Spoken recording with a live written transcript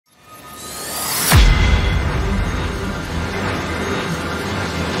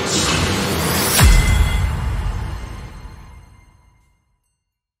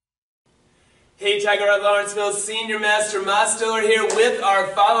Tiger Rod Lawrenceville Senior Master Moss Stiller here with our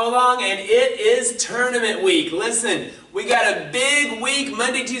follow-along, and it is tournament week. Listen, we got a big week,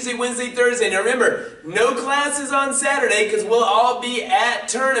 Monday, Tuesday, Wednesday, Thursday. Now remember, no classes on Saturday because we'll all be at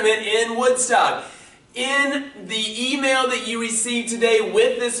tournament in Woodstock. In the email that you received today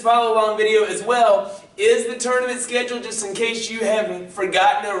with this follow-along video as well is the tournament schedule, just in case you haven't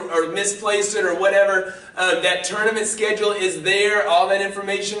forgotten or misplaced it or whatever. That tournament schedule is there. All that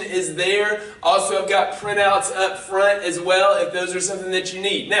information is there. Also, I've got printouts up front as well if those are something that you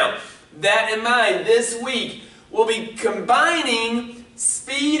need. Now, that in mind, this week we'll be combining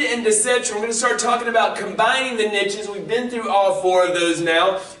speed and deception. We're going to start talking about combining the niches. We've been through all four of those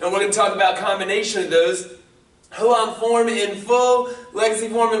now, and we're going to talk about combination of those. Hoan form in full, legacy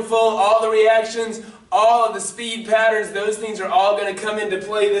form in full, all the reactions, all of the speed patterns, those things are all going to come into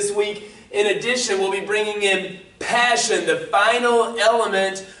play this week. In addition, we'll be bringing in passion, the final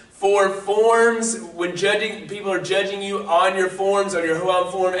element for forms when judging, people are judging you on your forms, on your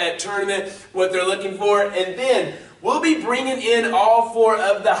Hoan form at tournament, what they're looking for. And then we'll be bringing in all four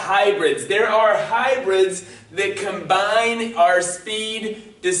of the hybrids. There are hybrids that combine our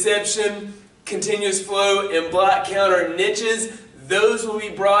speed, deception, continuous flow, and block counter niches. Those will be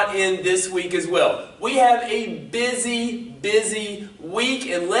brought in this week as well. We have a busy week,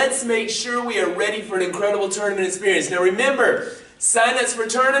 and let's make sure we are ready for an incredible tournament experience. Now remember, sign-ups for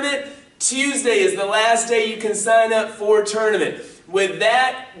tournament, Tuesday is the last day you can sign up for tournament. With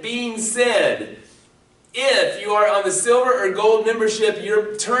that being said, if you are on the silver or gold membership,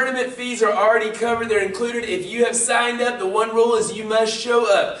 your tournament fees are already covered. They're included. If you have signed up, the one rule is you must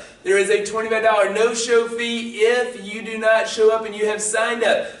show up. There is a $25 no-show fee if you do not show up and you have signed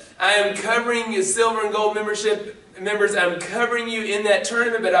up. I am covering your silver and gold membership members. I'm covering you in that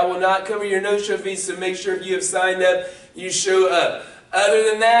tournament, but I will not cover your no-show fees, so make sure if you have signed up, you show up. Other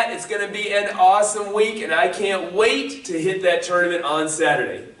than that, it's going to be an awesome week, and I can't wait to hit that tournament on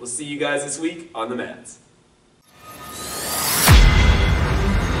Saturday. We'll see you guys this week on the mats.